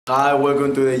Hi,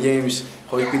 welcome to the James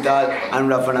Hospital. I'm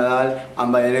Rafa Nadal,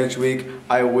 and by the next week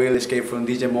I will escape from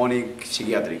this demonic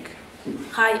psychiatric.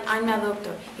 Hi, I'm a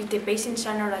doctor. If the patients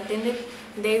are not attended,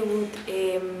 they would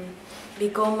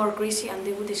become more crazy and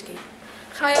they would escape.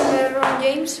 Hi, I'm Ron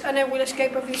James, and I will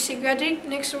escape of this psychiatric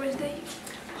next Wednesday.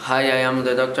 Hi, I am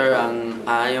the doctor and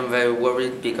I am very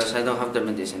worried because I don't have the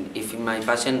medicine. If my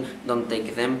patient don't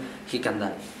take them, he can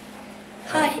die.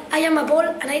 Hi, I am a ball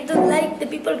and I don't like the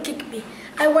people kick me.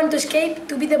 I want to escape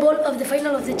to be the ball of the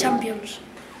final of the champions.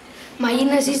 My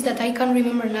illness is that I can't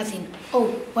remember nothing. Oh,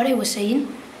 what I was saying?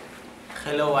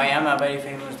 Hello, I am a very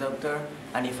famous doctor,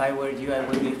 and if I were you, I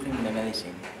would give him the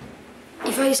medicine.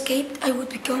 If I escaped, I would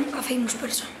become a famous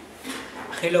person.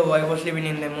 Hello, I was living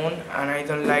in the moon and I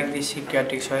don't like this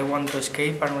psychiatric, so I want to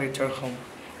escape and return home.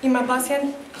 If my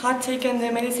patient had taken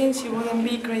the medicine, she wouldn't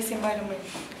be crazy environment.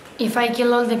 If I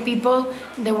kill all the people,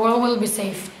 the world will be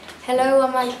safe. Hello,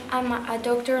 I'm a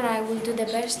doctor and I will do the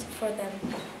best for them.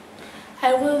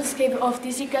 I will escape of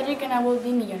this psychiatric and I will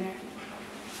be millionaire.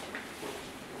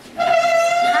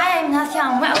 Hi, I'm Nadia.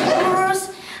 I'm well,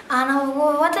 and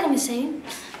what am I saying?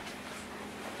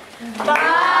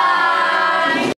 Bye!